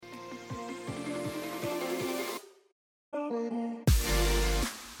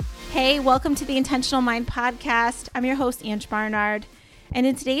Hey, welcome to the Intentional Mind Podcast. I'm your host, Ange Barnard. And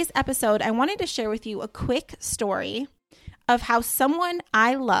in today's episode, I wanted to share with you a quick story of how someone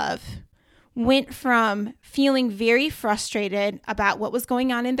I love went from feeling very frustrated about what was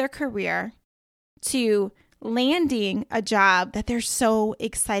going on in their career to landing a job that they're so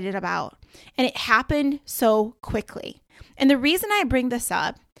excited about. And it happened so quickly. And the reason I bring this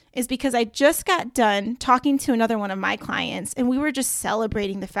up is because I just got done talking to another one of my clients, and we were just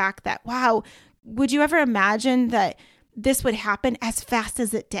celebrating the fact that, wow, would you ever imagine that this would happen as fast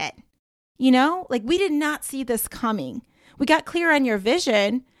as it did? You know, like we did not see this coming. We got clear on your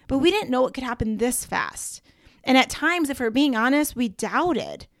vision, but we didn't know it could happen this fast. And at times, if we're being honest, we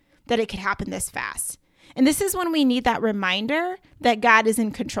doubted that it could happen this fast. And this is when we need that reminder that God is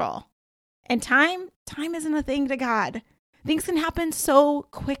in control. And time isn't a thing to God. Things can happen so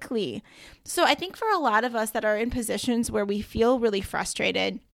quickly. So I think for a lot of us that are in positions where we feel really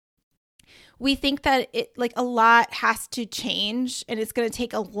frustrated, we think that a lot has to change and it's going to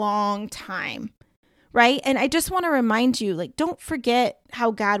take a long time, right? And I just want to remind you, don't forget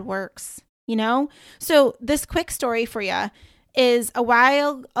how God works, you know? So this quick story for you is a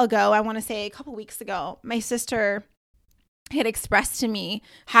while ago, I want to say a couple weeks ago, my sister had expressed to me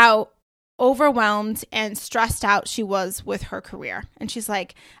how overwhelmed and stressed out she was with her career. And she's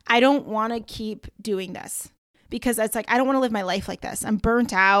like, I don't want to keep doing this because it's like, I don't want to live my life like this. I'm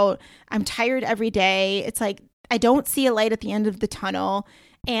burnt out. I'm tired every day. It's like, I don't see a light at the end of the tunnel.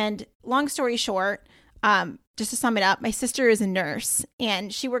 And long story short, just to sum it up, my sister is a nurse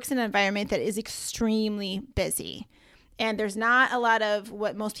and she works in an environment that is extremely busy. And there's not a lot of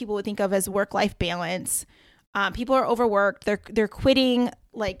what most people would think of as work-life balance. People are overworked. They're quitting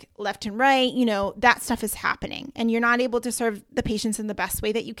left and right. You know, that stuff is happening and you're not able to serve the patients in the best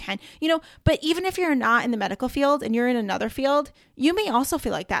way that you can, you know, but even if you're not in the medical field and you're in another field, you may also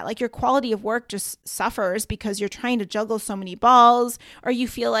feel like that. Like your quality of work just suffers because you're trying to juggle so many balls, or you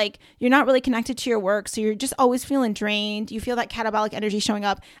feel like you're not really connected to your work. So you're just always feeling drained. You feel that catabolic energy showing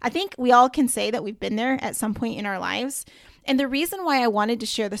up. I think we all can say that we've been there at some point in our lives. And the reason why I wanted to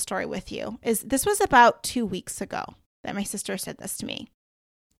share the story with you is this was about 2 weeks ago that my sister said this to me.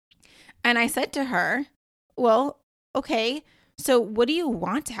 And I said to her, well, okay, so what do you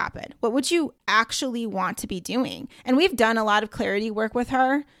want to happen? What would you actually want to be doing? And we've done a lot of clarity work with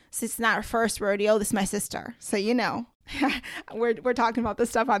her. So it's not her first rodeo. This is my sister. So, you know, we're talking about this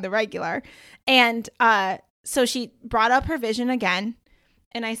stuff on the regular. And so she brought up her vision again.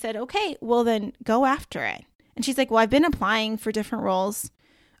 And I said, okay, well, then go after it. And she's like, well, I've been applying for different roles,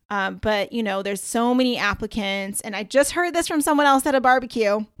 but, you know, there's so many applicants. And I just heard this from someone else at a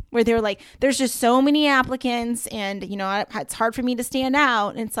barbecue where they were like, there's just so many applicants and, you know, it's hard for me to stand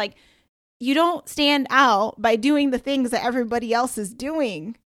out. And it's like, you don't stand out by doing the things that everybody else is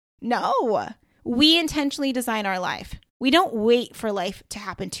doing. No, we intentionally design our life. We don't wait for life to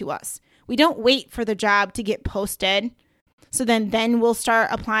happen to us. We don't wait for the job to get posted. So then we'll start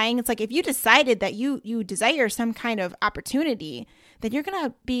applying. It's like if you decided that you desire some kind of opportunity, then you're going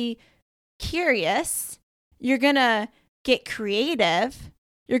to be curious. You're going to get creative.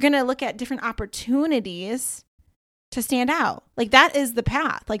 You're going to look at different opportunities to stand out. Like that is the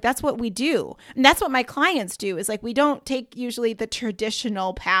path. Like that's what we do. And that's what my clients do is like we don't take usually the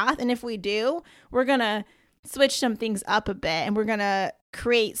traditional path. And if we do, we're going to switch some things up a bit and we're going to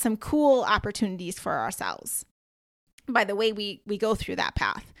create some cool opportunities for ourselves by the way we go through that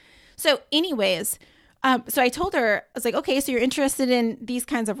path. So anyways, so I told her, I was like, okay, so you're interested in these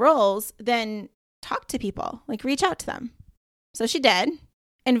kinds of roles, then talk to people, like reach out to them. So she did.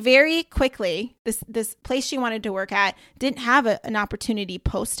 And very quickly, this place she wanted to work at didn't have an opportunity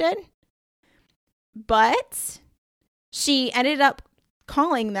posted, but she ended up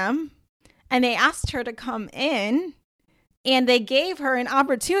calling them and they asked her to come in and they gave her an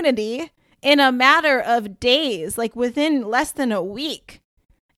opportunity in a matter of days, like within less than a week.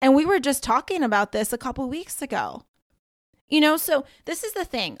 And we were just talking about this a couple weeks ago. You know, so this is the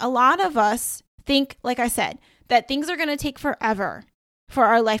thing. A lot of us think, like I said, that things are going to take forever for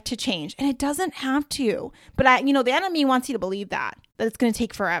our life to change. And it doesn't have to. But, the enemy wants you to believe that it's going to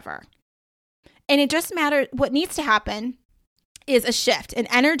take forever. And it just matters. What needs to happen is a shift, an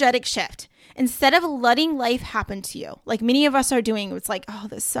energetic shift. Instead of letting life happen to you, like many of us are doing, it's like, oh,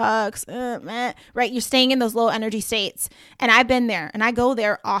 this sucks, right? You're staying in those low energy states. And I've been there and I go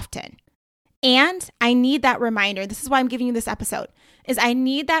there often. And I need that reminder. This is why I'm giving you this episode, is I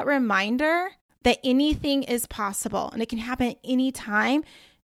need that reminder that anything is possible and it can happen anytime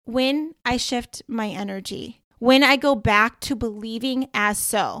when I shift my energy, when I go back to believing as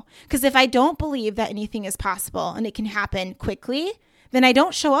so. Because if I don't believe that anything is possible and it can happen quickly, then I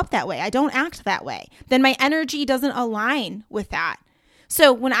don't show up that way. I don't act that way. Then my energy doesn't align with that.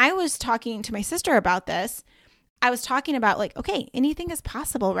 So when I was talking to my sister about this, I was talking about like, okay, anything is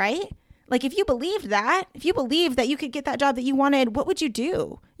possible, right? Like if you believed that you could get that job that you wanted, what would you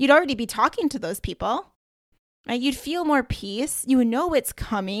do? You'd already be talking to those people, right? You'd feel more peace. You would know it's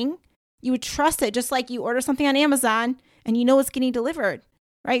coming. You would trust it, just like you order something on Amazon and you know it's getting delivered,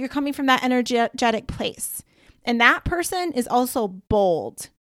 right? You're coming from that energetic place. And that person is also bold,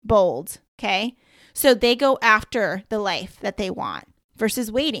 okay? So they go after the life that they want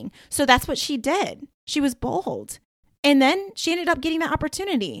versus waiting. So that's what she did. She was bold. And then she ended up getting that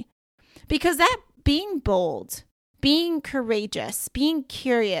opportunity because that being bold, being courageous, being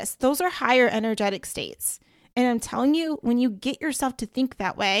curious, those are higher energetic states. And I'm telling you, when you get yourself to think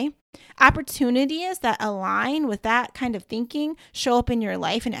that way, opportunities that align with that kind of thinking show up in your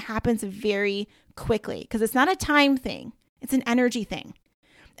life, and it happens very quickly because it's not a time thing. It's an energy thing.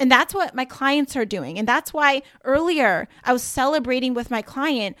 And that's what my clients are doing. And that's why earlier I was celebrating with my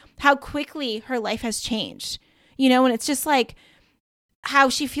client how quickly her life has changed. And it's just like how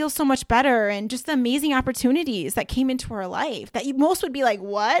she feels so much better and just the amazing opportunities that came into her life that most would be like,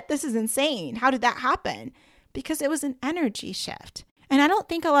 what? This is insane. How did that happen? Because it was an energy shift. And I don't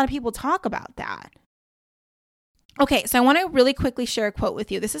think a lot of people talk about that. Okay, so I want to really quickly share a quote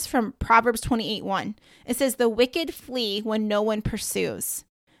with you. This is from Proverbs 28:1. It says, "The wicked flee when no one pursues,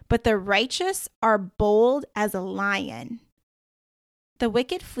 but the righteous are bold as a lion." The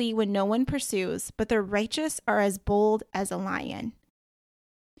wicked flee when no one pursues, but the righteous are as bold as a lion.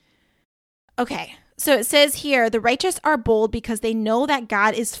 Okay, so it says here, the righteous are bold because they know that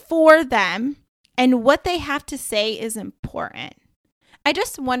God is for them and what they have to say is important. I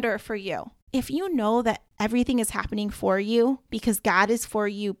just wonder for you, if you know that everything is happening for you because God is for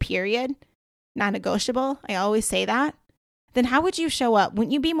you, period, non-negotiable, I always say that, then how would you show up?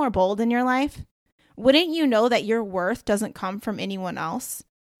 Wouldn't you be more bold in your life? Wouldn't you know that your worth doesn't come from anyone else?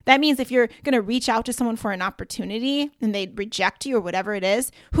 That means if you're going to reach out to someone for an opportunity and they reject you or whatever it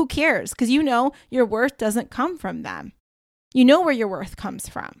is, who cares? Because you know your worth doesn't come from them. You know where your worth comes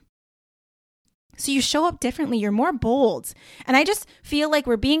from. So you show up differently. You're more bold. And I just feel like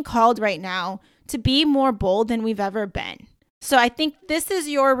we're being called right now to be more bold than we've ever been. So I think this is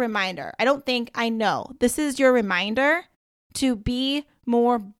your reminder. I know. This is your reminder to be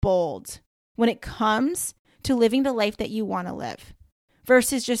more bold when it comes to living the life that you want to live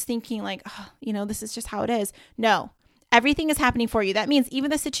versus just thinking like, this is just how it is. No, everything is happening for you. That means even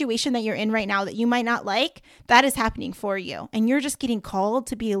the situation that you're in right now that you might not like, that is happening for you. And you're just getting called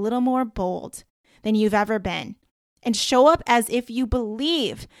to be a little more bold than you've ever been and show up as if you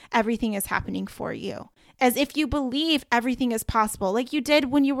believe everything is happening for you, as if you believe everything is possible, like you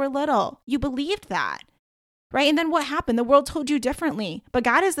did when you were little. You believed that, right? And then what happened? The world told you differently, but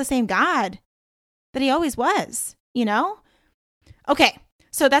God is the same God that he always was, Okay,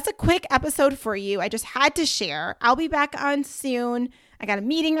 so that's a quick episode for you. I just had to share. I'll be back on soon. I got a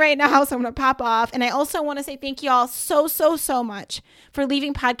meeting right now, so I'm going to pop off. And I also want to say thank you all so much for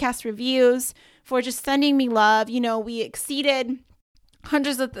leaving podcast reviews, for just sending me love. We exceeded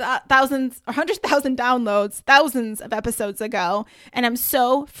 100,000 downloads, thousands of episodes ago. And I'm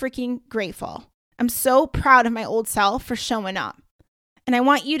so freaking grateful. I'm so proud of my old self for showing up. And I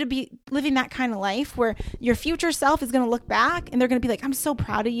want you to be living that kind of life where your future self is going to look back and they're going to be like, I'm so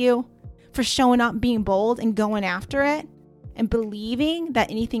proud of you for showing up, being bold and going after it and believing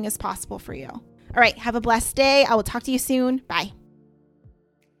that anything is possible for you. All right. Have a blessed day. I will talk to you soon. Bye.